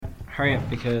hurry up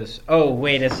because... Oh,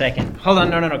 wait a second. Hold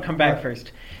on, no, come back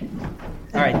first.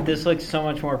 All right, this looks so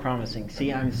much more promising.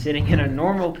 See, I'm sitting in a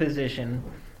normal position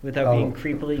without being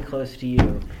creepily close to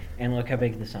you, and look how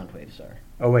big the sound waves are.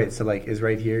 Oh, wait, so, like, is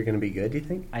right here going to be good, do you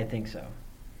think? I think so.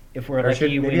 If we're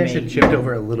lucky, maybe I should shift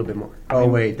over a little bit more. Oh,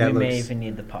 wait, that looks... We may even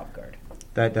need the pop guard.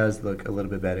 That does look a little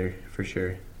bit better, for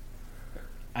sure.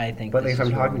 I think but this if is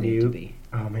I'm where talking we to need you... be.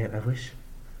 Oh, man, I wish...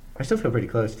 I still feel pretty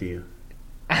close to you.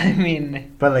 I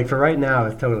mean... But, like, for right now,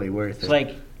 it's totally worth it. It's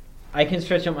like, I can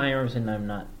stretch out my arms and I'm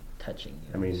not touching you.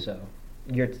 I mean... So,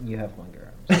 you have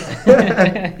longer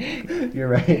arms. You're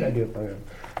right, I do have longer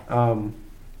arms.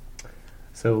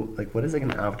 So, like, what is, like,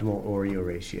 an optimal Oreo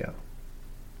ratio?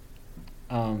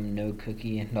 No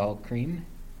cookie and all cream.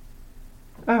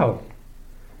 Oh.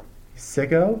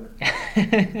 Sicko?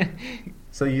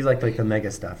 So you like the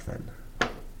mega stuff, then?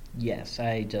 Yes,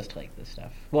 I just like this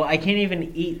stuff. Well, I can't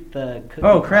even eat the cookie.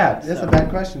 Oh crap! That's a bad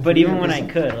question. But even when I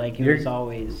could, like, it was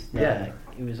always the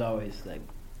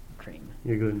cream.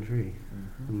 You're gluten free.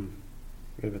 Mm-hmm.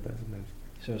 Good about that sometimes.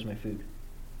 So is my food.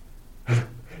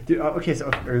 Dude, okay,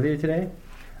 so earlier today,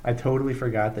 I totally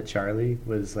forgot that Charlie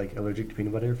was like allergic to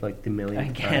peanut butter for like the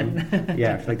millionth time.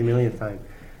 Yeah, for like the millionth time.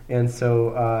 And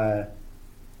so,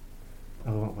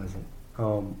 what was it?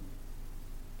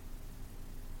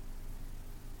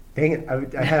 Dang it! I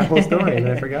had a whole story and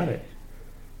I forgot it.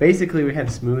 Basically, we had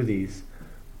smoothies,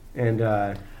 and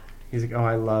he's like, "Oh,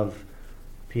 I love,"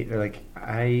 He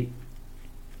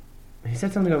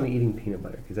said something about me eating peanut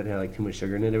butter because it had like too much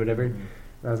sugar in it or whatever. Mm-hmm.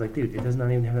 And I was like, "Dude, it does not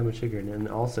even have that much sugar." And then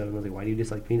also, I was like, "Why do you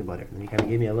dislike peanut butter?" And then he kind of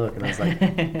gave me a look, and I was like,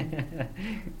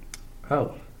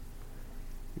 "Oh,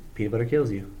 peanut butter kills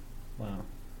you." Wow.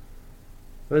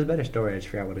 It was a better story. I just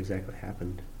forgot what exactly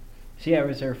happened. See, I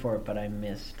was there for it, but I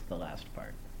missed the last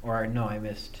part. Or, no, I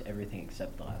missed everything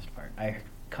except the last part. I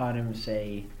heard him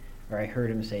say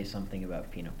something about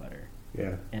peanut butter.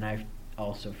 Yeah. And I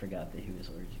also forgot that he was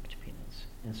allergic to peanuts.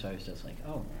 And so I was just like,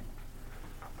 oh.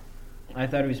 I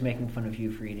thought he was making fun of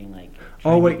you for eating, like...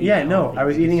 Oh, wait, yeah, no. I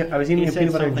was eating a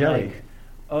peanut butter and jelly. Like,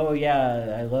 oh,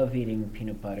 yeah, I love eating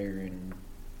peanut butter and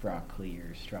broccoli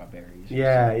or strawberries.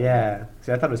 Yeah.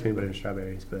 See, I thought it was peanut butter and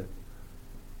strawberries, but...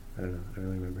 I don't know. I don't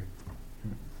really remember.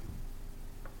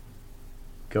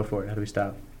 Go for it. How do we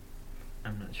stop?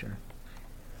 I'm not sure.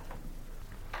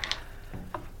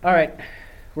 All right.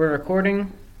 We're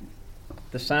recording.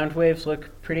 The sound waves look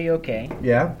pretty okay.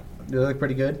 Yeah? They look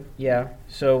pretty good? Yeah.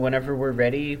 So whenever we're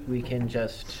ready, we can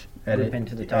just group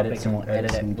into the topic and we'll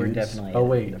edit it. We're definitely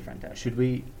editing the front end. Should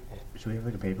we have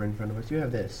like a paper in front of us? You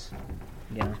have this.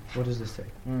 Yeah. What does this say?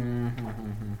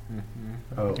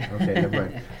 Oh, okay,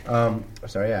 never mind.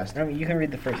 Sorry, I asked. I mean, you can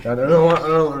read the first. I don't want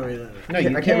to read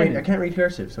that. No, I can't read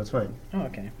cursive, so it's fine. Oh,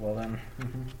 okay. Well then.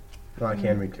 Well, I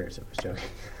can read cursive. I was joking.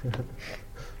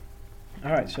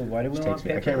 All right. So why do we want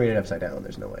paper? I can't read it upside down.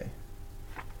 There's no way.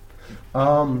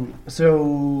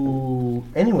 So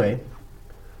anyway,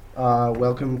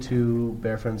 welcome to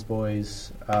Bear Friends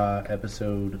Boys,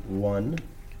 episode 1.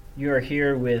 You are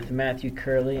here with Matthew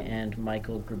Curley and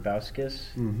Michael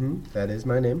Grabowskis. Mm-hmm. That is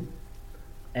my name.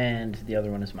 And the other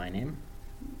one is my name.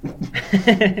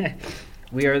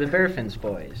 We are the Bear Friends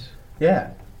Boys.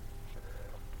 Yeah.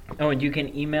 Oh, and you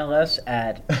can email us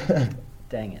at,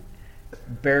 dang it,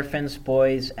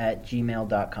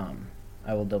 bearfinsboys@gmail.com.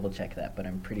 I will double check that, but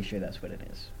I'm pretty sure that's what it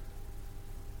is.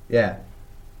 Yeah.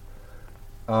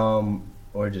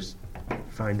 Or just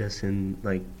find us in,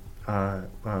 like,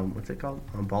 what's it called?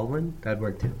 Baldwin? That'd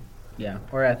work too. Yeah,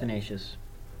 or Athanasius.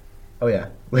 Oh yeah.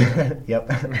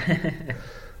 Yep.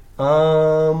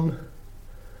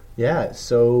 Yeah,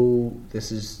 so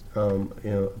this is, I lost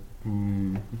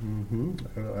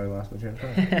my train of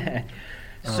thought.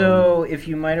 So, if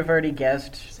you might have already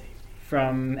guessed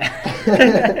from...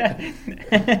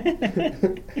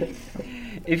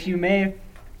 if you may...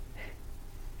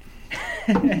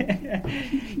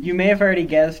 You may have already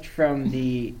guessed from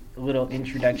the little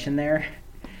introduction there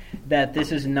that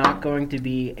this is not going to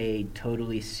be a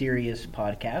totally serious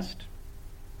podcast.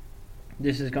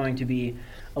 This is going to be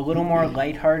a little more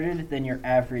lighthearted than your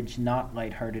average not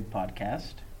lighthearted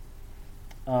podcast.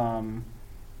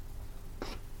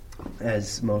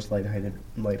 As most lighthearted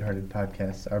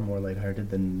podcasts are more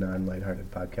lighthearted than non-lighthearted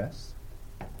podcasts.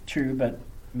 True, but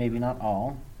maybe not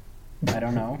all. I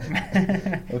don't know.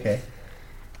 Okay.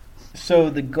 So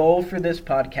the goal for this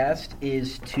podcast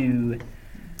is to...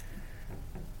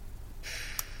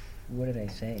 What did I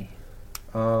say?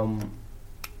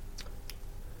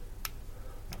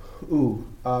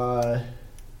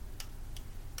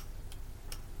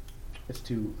 It's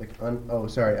to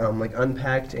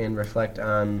unpack and reflect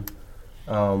on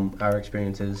our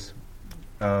experiences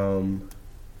and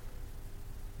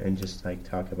just like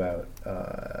talk about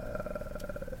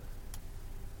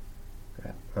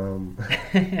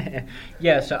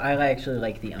Yeah, so I actually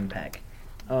like the unpack.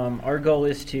 Our goal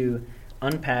is to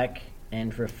unpack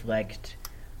and reflect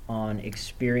on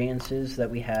experiences that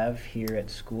we have here at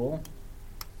school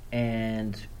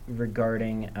and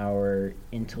regarding our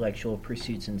intellectual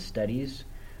pursuits and studies.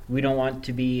 We don't want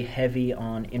to be heavy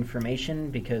on information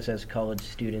because as college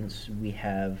students we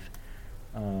have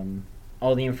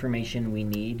all the information we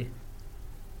need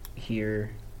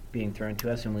here being thrown to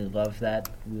us, and we love that.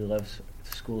 We love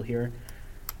school here.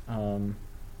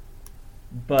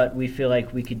 But we feel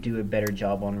like we could do a better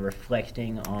job on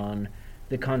reflecting on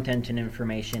the content and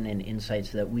information and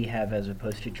insights that we have as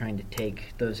opposed to trying to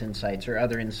take those insights or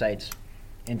other insights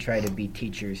and try to be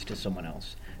teachers to someone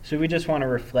else. So we just want to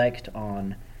reflect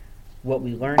on what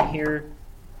we learn here,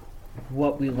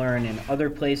 what we learn in other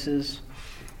places,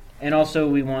 and also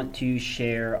we want to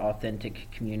share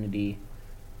authentic community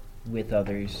with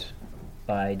others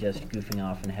by just goofing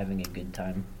off and having a good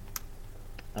time.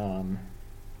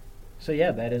 So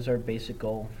yeah, that is our basic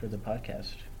goal for the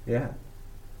podcast. Yeah.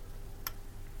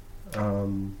 I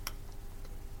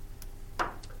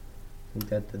think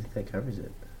that covers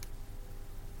it.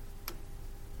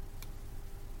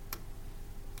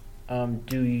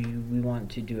 Do we want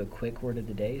to do a quick word of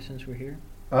the day since we're here?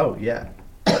 Oh yeah.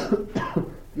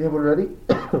 You have one ready?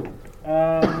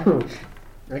 I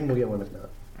can go get one if not.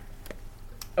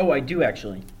 Oh, I do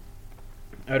actually.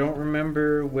 I don't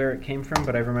remember where it came from,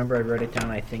 but I remember I wrote it down,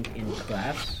 I think, in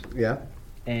class. Yeah.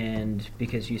 And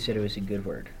because you said it was a good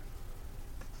word.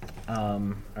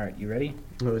 All right, you ready?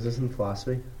 Oh, is this in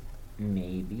philosophy?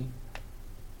 Maybe.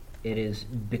 It is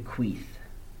bequeath.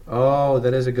 Oh,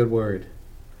 that is a good word.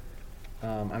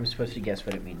 I'm supposed to guess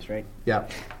what it means, right? Yeah.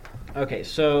 Okay,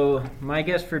 so my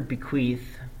guess for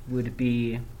bequeath would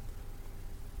be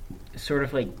sort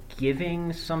of like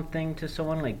giving something to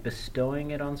someone, like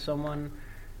bestowing it on someone,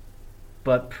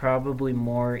 but probably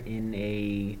more in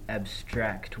a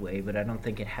abstract way, but I don't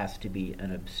think it has to be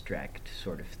an abstract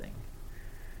sort of thing.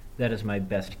 That is my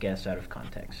best guess out of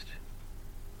context.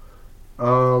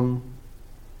 I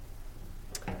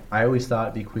always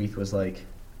thought bequeath was like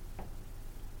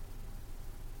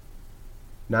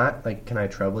not like can I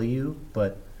trouble you,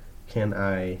 but can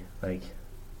I like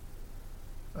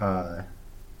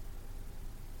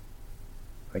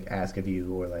ask of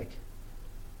you or like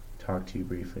talk to you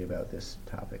briefly about this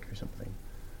topic or something.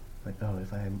 Like, oh,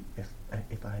 if I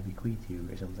bequeath you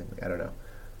or something. Like, I don't know.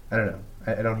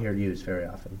 I don't hear it used very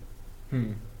often.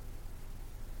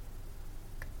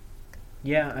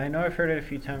 Yeah, I know I've heard it a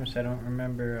few times. I don't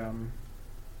remember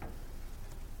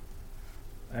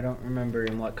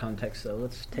in what context though.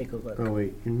 Let's take a look. Oh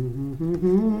wait.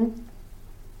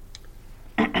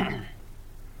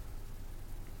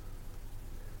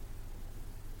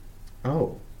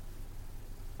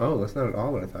 Oh, that's not at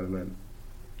all what I thought it meant.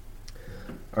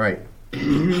 All right.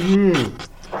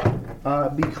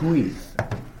 Bequeath.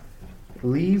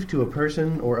 Leave to a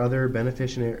person or other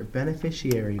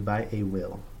beneficiary by a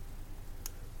will.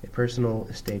 A personal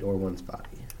estate or one's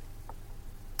body.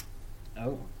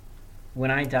 Oh. When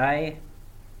I die,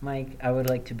 Mike, I would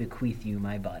like to bequeath you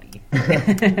my body.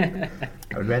 I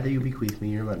would rather you bequeath me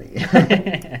your money.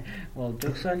 Well,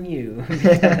 joke's on you.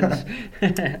 Because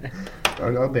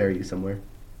I'll bury you somewhere.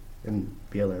 In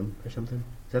BLM or something.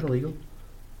 Is that illegal?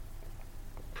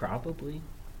 Probably.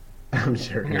 I'm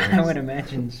sure it is. I would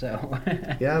imagine so.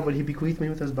 Yeah, but he bequeathed me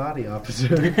with his body,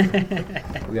 officer.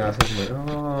 Yeah, I was thinking like,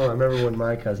 oh, I remember when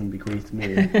my cousin bequeathed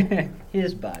me.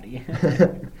 His body.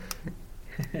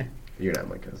 You're not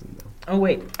my cousin, though. Oh,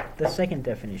 wait. The second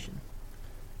definition.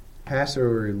 Pass on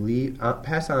or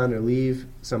leave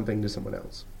something to someone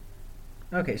else.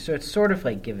 Okay, so it's sort of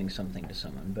like giving something to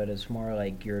someone, but it's more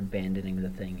like you're abandoning the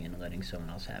thing and letting someone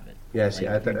else have it. Yeah, see,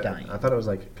 like I thought it was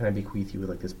like, can I bequeath you with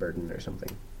like this burden or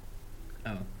something?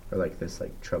 Oh. Or like this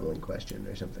like troubling question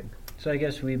or something. So I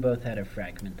guess we both had a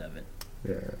fragment of it.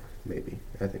 Yeah, maybe.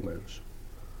 I think mine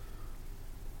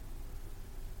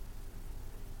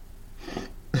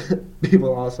was.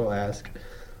 People also ask,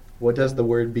 what does the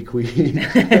word bequeath?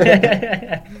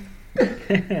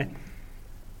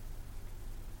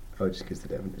 Oh, it just gives the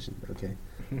definition. Okay.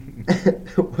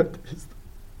 What is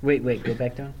Wait, go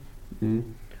back down. Hmm?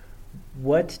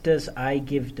 What does I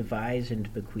give, devise,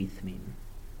 and bequeath mean?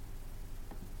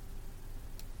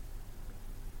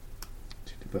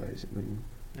 To devise.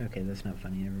 Okay, that's not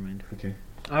funny. Never mind. Okay.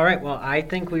 All right, well, I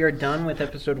think we are done with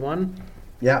episode 1.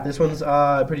 Yeah, this one's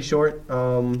pretty short.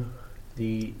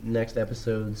 The next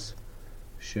episodes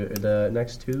the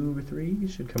next 2 or 3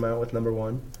 should come out with number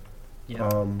 1.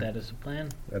 Yeah, that is the plan.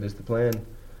 That is the plan.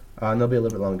 And they'll be a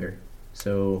little bit longer.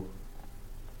 So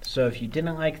if you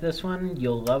didn't like this one,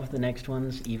 you'll love the next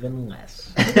ones even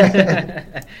less.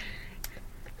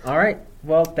 All right.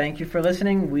 Well, thank you for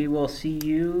listening. We will see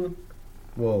you.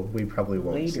 Well, we probably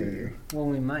won't later. see you. Well,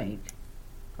 we might.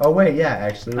 Oh wait, yeah,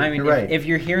 actually, I mean, you're right. If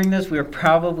you're hearing this, we're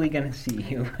probably going to see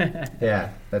you.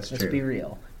 Yeah, that's true. Let's be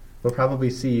real. We'll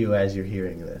probably see you as you're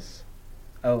hearing this.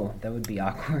 Oh, that would be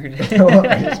awkward.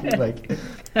 I just mean like,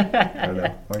 I don't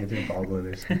know, walking through Baldwin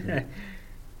or something.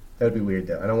 That would be weird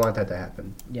though. I don't want that to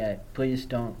happen. Yeah, please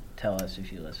don't tell us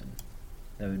if you listen.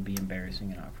 That would be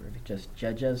embarrassing and awkward. Just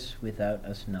judge us without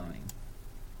us knowing.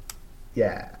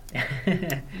 Yeah.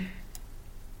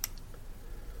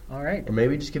 All right. Or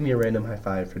maybe just give me a random high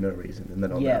five for no reason, and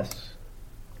then I'll know. Yes.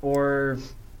 Or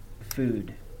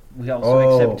food. We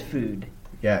also accept food.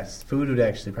 Yes, food would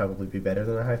actually probably be better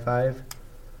than a high five,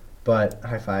 but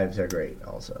high fives are great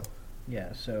also.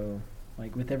 Yeah, so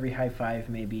like with every high five,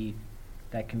 maybe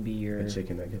that can be your A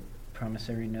chicken nugget.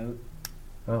 promissory note.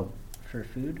 Oh. For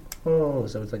food. Oh,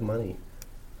 so it's like money,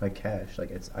 like cash,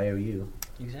 like it's IOU.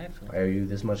 Exactly. I owe you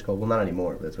this much gold. Well, not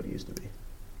anymore, but that's what it used to be.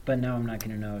 But now I'm not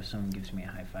going to know if someone gives me a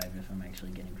high five if I'm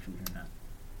actually getting food or not.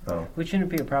 Oh. Which shouldn't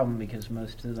be a problem because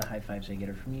most of the high fives I get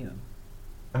are from you.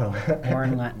 Oh. Or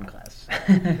in Latin class.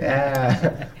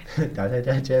 Yeah. Da da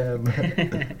da jam.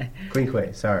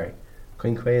 Quinque, sorry.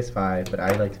 Quinque is 5, but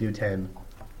I like to do 10.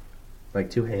 Like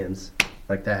 2 hands.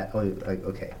 Like that. Oh, like,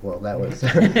 okay. Well, that was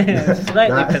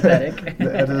slightly pathetic.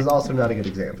 That is also not a good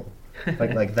example.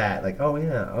 Like that. Like, oh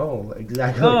yeah. Oh,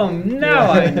 exactly. Oh,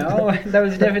 now I know. That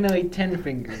was definitely 10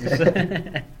 fingers.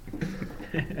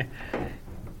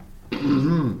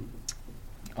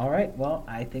 All right. Well,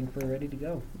 I think we're ready to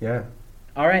go. Yeah.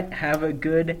 All right. Have a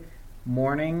good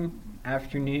morning,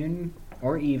 afternoon,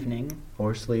 or evening.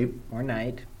 Or sleep. Or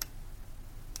night.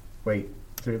 Wait.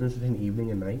 Is there a difference between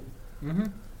evening and night? Mm-hmm.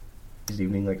 Is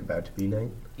evening like about to be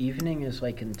night? Evening is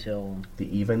like until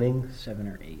the evening 7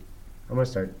 or 8. I'm gonna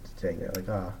start saying that like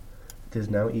it is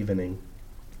now evening.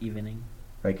 Evening.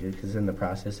 Like it's in the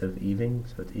process of evening,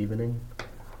 so it's evening.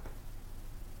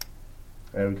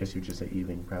 I would guess you'd just say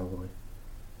evening probably.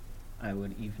 I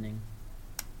would evening.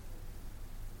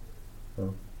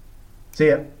 Well, see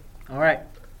ya. All right.